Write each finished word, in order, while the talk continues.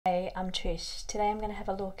Hey, I'm Trish. Today I'm going to have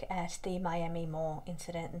a look at the Miami Mall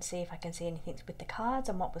incident and see if I can see anything with the cards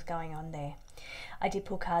and what was going on there. I did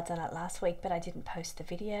pull cards on it last week, but I didn't post the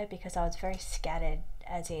video because I was very scattered,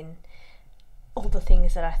 as in all the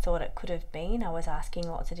things that I thought it could have been. I was asking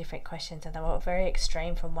lots of different questions and they were very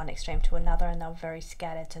extreme from one extreme to another, and they were very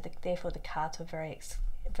scattered, so therefore the cards were very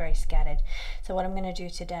scattered. So what I'm going to do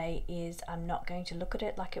today is I'm not going to look at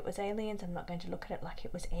it like it was aliens. I'm not going to look at it like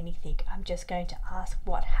it was anything. I'm just going to ask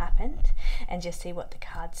what happened and just see what the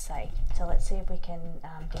cards say. So let's see if we can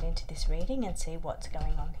get into this reading and see what's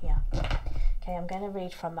going on here. Okay, I'm going to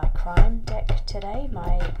read from my crime deck today,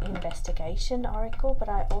 my investigation oracle, but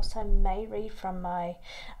I also may read from my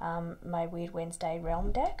my Weird Wednesday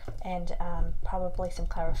realm deck, and probably some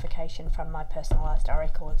clarification from my personalized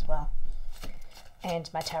oracle as well. And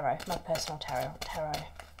my tarot, my personal tarot.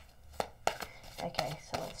 Okay,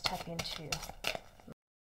 so let's tap into...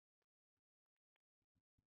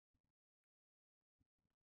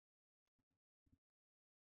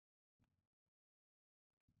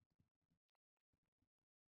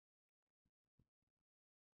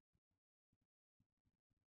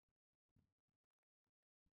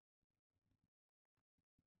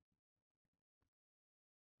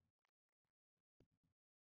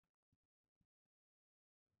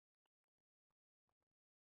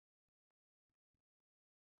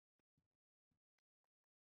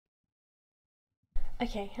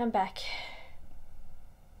 Okay, I'm back.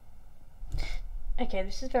 Okay,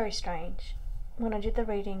 this is very strange. When I did the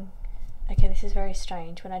reading... Okay, this is very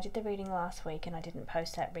strange. When I did the reading last week and I didn't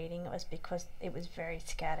post that reading, it was because it was very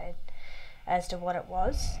scattered as to what it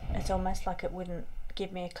was. It's almost like it wouldn't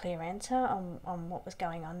give me a clear answer on what was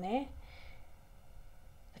going on there.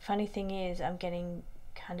 The funny thing is, I'm getting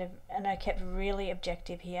kind of... And I kept really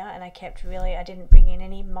objective here, and I didn't bring in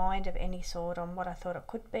any mind of any sort on what I thought it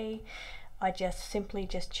could be. I just simply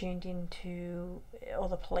tuned into all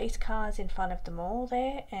the police cars in front of the mall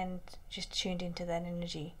there and just tuned into that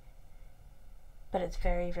energy. But it's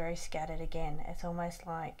very, very scattered again. It's almost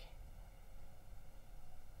like...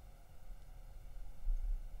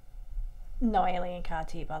 No alien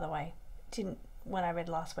cards here, by the way. When I read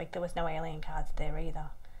last week, there was no alien cards there either.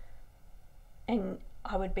 And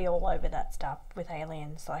I would be all over that stuff with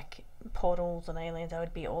aliens, like portals and aliens. I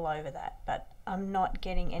would be all over that, but I'm not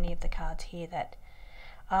getting any of the cards here that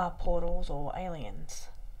are portals or aliens.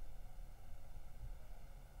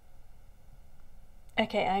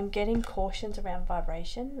 Okay, I'm getting cautions around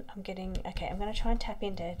vibration. Okay, I'm going to try and tap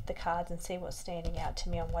into the cards and see what's standing out to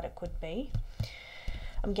me on what it could be.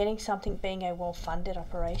 I'm getting something being a well-funded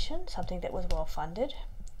operation, something that was well-funded,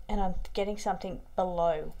 and I'm getting something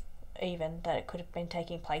below even, that it could have been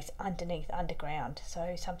taking place underground.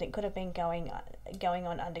 So something could have been going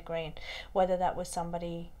on underground, whether that was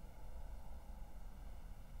somebody...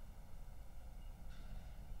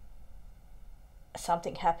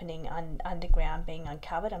 something happening underground being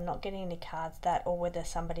uncovered. I'm not getting any cards that, or whether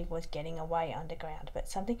somebody was getting away underground, but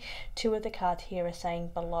something... Two of the cards here are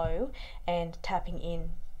saying below and tapping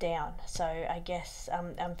in down. So I guess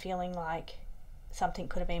I'm feeling like something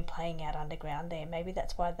could have been playing out underground there. Maybe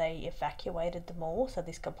that's why they evacuated the mall, so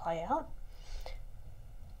this could play out.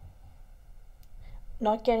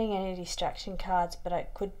 Not getting any distraction cards, but it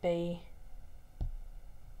could be...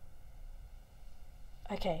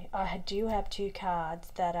 Okay, I do have two cards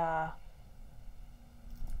that are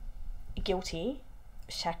guilty,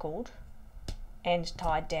 shackled, and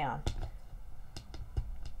tied down,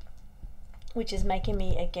 which is making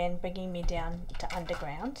me, again, bringing me down to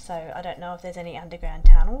underground. So I don't know if there's any underground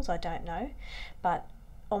tunnels, I don't know, but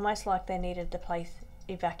almost like they needed the place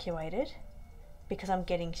evacuated, because I'm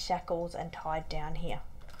getting shackles and tied down here.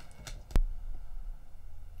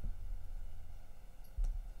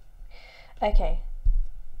 Okay,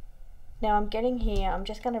 now I'm getting here, I'm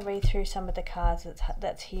just going to read through some of the cards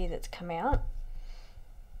that's come out.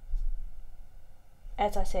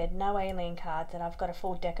 As I said, no alien cards, and I've got a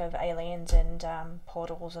full deck of aliens and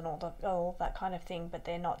portals and all that kind of thing, but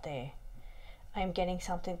they're not there. I'm getting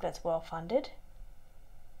something that's well funded.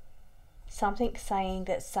 Something saying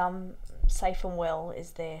that some safe and well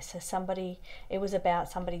is there. So it was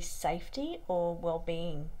about somebody's safety or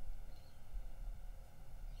well-being.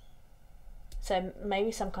 So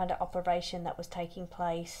maybe some kind of operation that was taking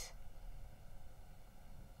place.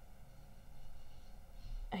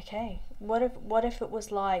 Okay, what if it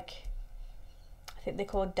was like, I think they're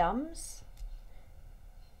called DUMS?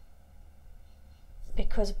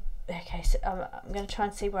 Because, okay, so I'm going to try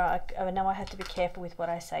and see where I know I have to be careful with what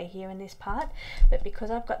I say here in this part, but because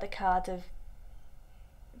I've got the cards of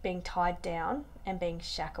being tied down and being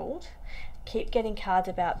shackled, keep getting cards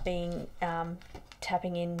about being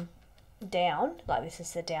tapping in down, like this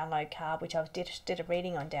is the download card, which I did a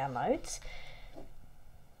reading on downloads,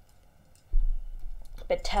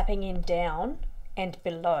 but tapping in down and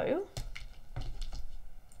below,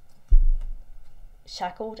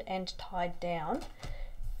 shackled and tied down,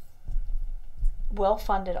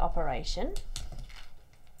 well-funded operation.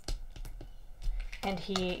 And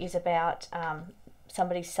here is about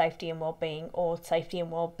somebody's safety and well-being, or safety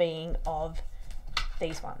and well-being of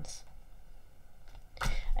these ones.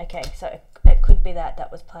 Okay, so it could be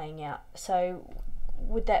that was playing out. So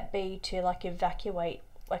would that be to like evacuate?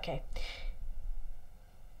 Okay,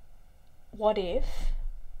 what if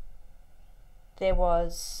there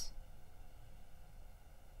was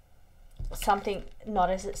something not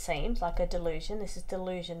as it seems, like a delusion? This is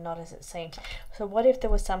delusion, not as it seems. So what if there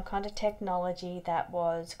was some kind of technology that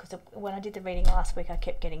was, because when I did the reading last week I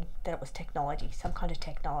kept getting that it was technology, some kind of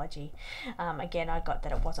technology. Again, I got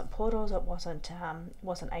that it wasn't portals, it wasn't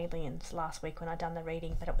aliens last week when I done the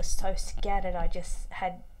reading, but it was so scattered I just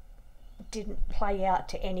didn't play out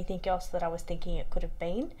to anything else that I was thinking it could have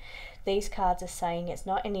been. These cards are saying it's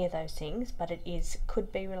not any of those things, but it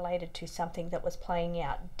could be related to something that was playing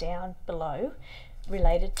out down below,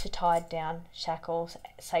 related to tied down, shackles,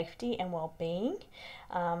 safety and well-being,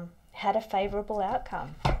 had a favourable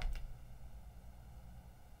outcome.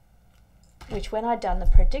 Which when I done the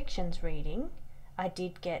predictions reading, I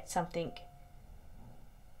did get something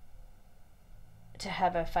to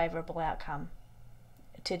have a favourable outcome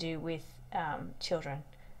to do with children.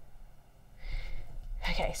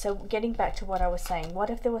 Okay, so getting back to what I was saying, what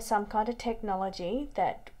if there was some kind of technology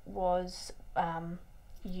that was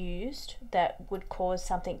used that would cause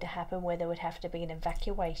something to happen where there would have to be an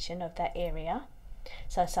evacuation of that area,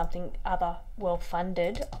 so something other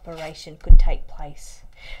well-funded operation could take place.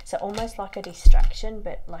 So almost like a distraction,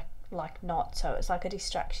 but like not. So it's like a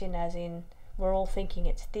distraction as in we're all thinking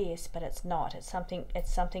it's this, but it's not. It's something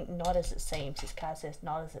not as it seems. This card says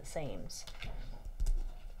not as it seems.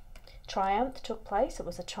 Triumph took place. It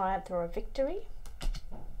was a triumph or a victory.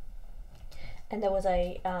 And there was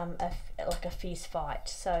like a fierce fight.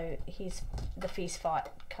 So here's the fierce fight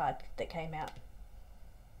card that came out.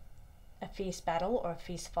 A fierce battle or a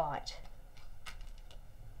fierce fight.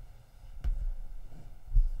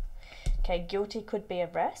 Okay, guilty could be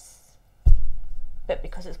arrests, but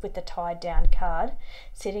because it's with the tied down card,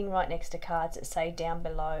 sitting right next to cards that say down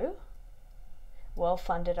below,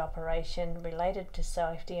 well-funded operation, related to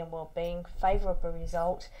safety and well-being, favourable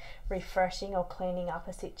result, refreshing or cleaning up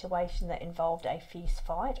a situation that involved a fierce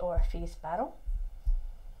fight or a fierce battle.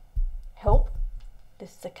 Help,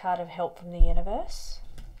 this is a card of help from the universe.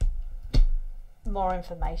 More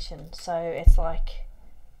information, so it's like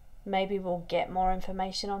maybe we'll get more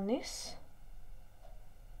information on this,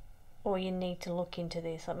 or you need to look into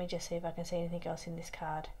this. Let me just see if I can see anything else in this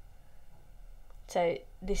card. So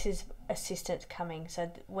this is assistance coming.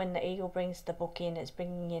 So when the eagle brings the book in, it's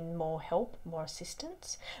bringing in more help, more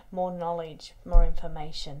assistance, more knowledge, more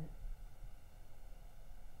information.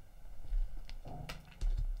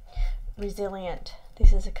 Resilient.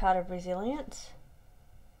 This is a card of resilience.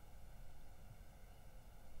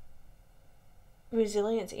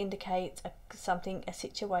 Resilience indicates a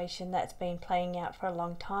situation that's been playing out for a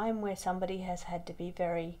long time, where somebody has had to be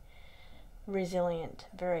very resilient,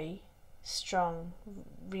 very strong,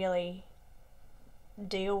 really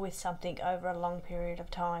deal with something over a long period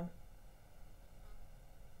of time.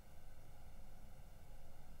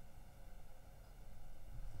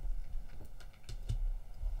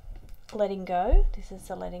 Letting go. This is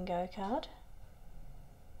the letting go card.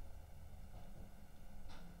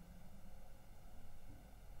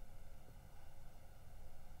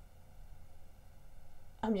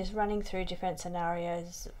 I'm just running through different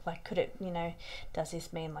scenarios, like could it, does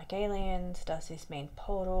this mean like aliens, does this mean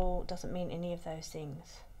portal, doesn't mean any of those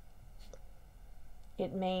things.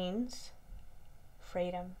 It means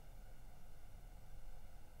freedom.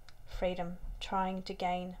 Freedom, trying to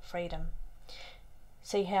gain freedom.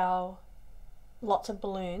 See how lots of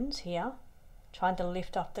balloons here, trying to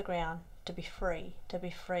lift off the ground, to be free, to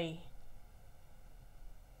be free.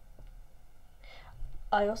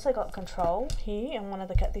 I also got control here, and want to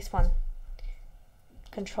look at this one.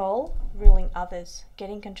 Control, ruling others,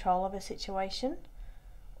 getting control of a situation,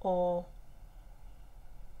 or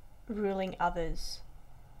ruling others.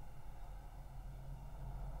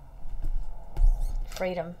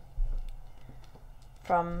 Freedom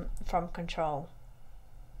from control.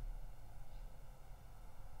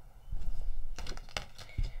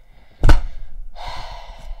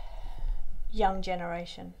 Young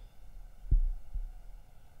generation.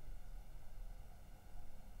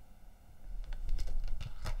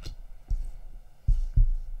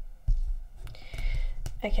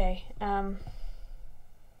 Okay,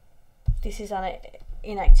 this is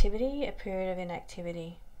inactivity, a period of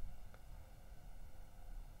inactivity.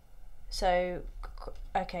 So,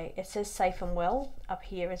 okay, it says safe and well up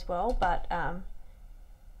here as well, but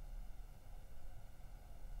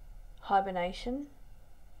hibernation.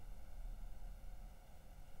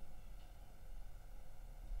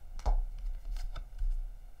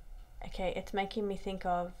 Okay, it's making me think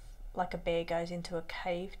of like a bear goes into a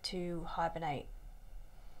cave to hibernate.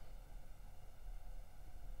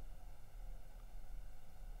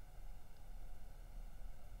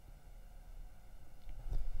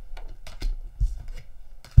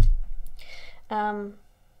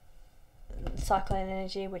 Cyclone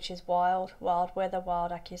energy, which is wild weather,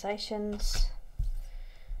 wild accusations,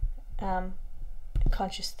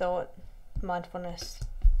 conscious thought, mindfulness.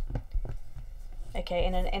 Okay,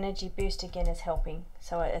 and an energy boost again is helping.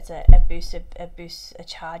 So it's a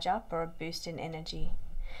charge up or a boost in energy.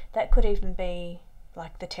 That could even be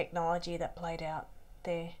like the technology that played out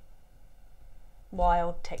there.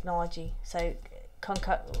 Wild technology. So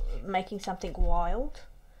making something wild.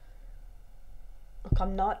 Look,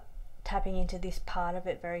 I'm not tapping into this part of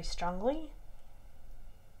it very strongly,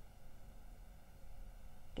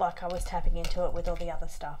 like I was tapping into it with all the other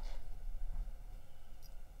stuff.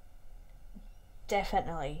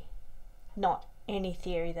 Definitely not any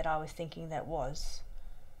theory that I was thinking that was.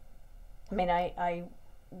 I mean,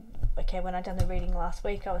 okay, when I done the reading last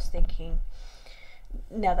week, I was thinking,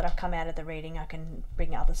 now that I've come out of the reading, I can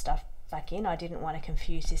bring other stuff back in. I didn't want to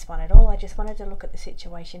confuse this one at all. I just wanted to look at the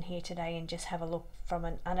situation here today and just have a look from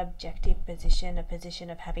an unobjective position, a position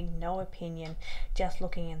of having no opinion, just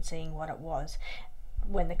looking and seeing what it was.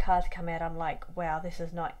 When the cards come out, I'm like, wow, this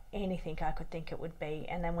is not anything I could think it would be.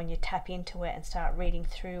 And then when you tap into it and start reading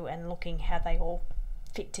through and looking how they all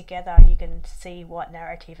fit together, you can see what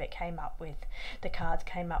narrative it came up with. The cards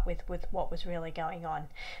came up with what was really going on.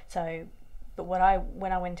 So, but when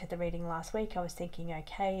I went to the reading last week, I was thinking,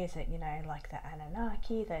 okay, is it, like the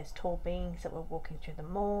Anunnaki, those tall beings that were walking through the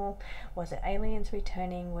mall? Was it aliens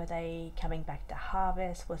returning? Were they coming back to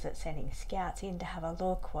harvest? Was it sending scouts in to have a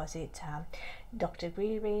look? Was it Dr.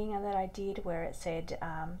 Greer reading that I did, where it said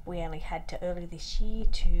we only had to early this year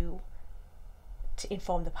to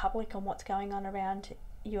inform the public on what's going on around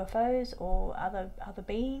UFOs or other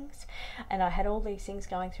beings? And I had all these things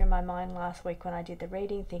going through my mind last week when I did the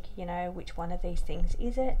reading, thinking, which one of these things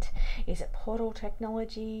is it? Is it portal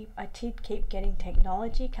technology? I did keep getting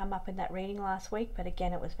technology come up in that reading last week, but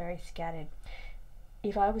again, it was very scattered.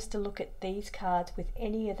 If I was to look at these cards with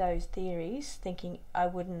any of those theories, thinking, I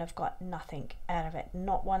wouldn't have got nothing out of it.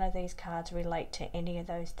 Not one of these cards relate to any of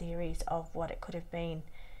those theories of what it could have been.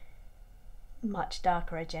 Much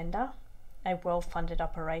darker agenda, a well-funded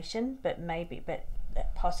operation, but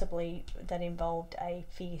possibly that involved a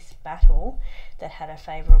fierce battle that had a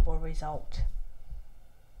favourable result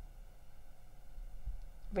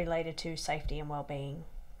related to safety and well-being.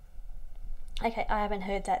 Okay, I haven't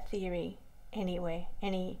heard that theory anywhere.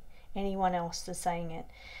 Anyone else is saying it.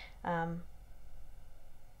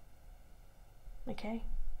 Okay,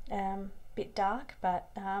 bit dark, but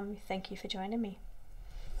thank you for joining me.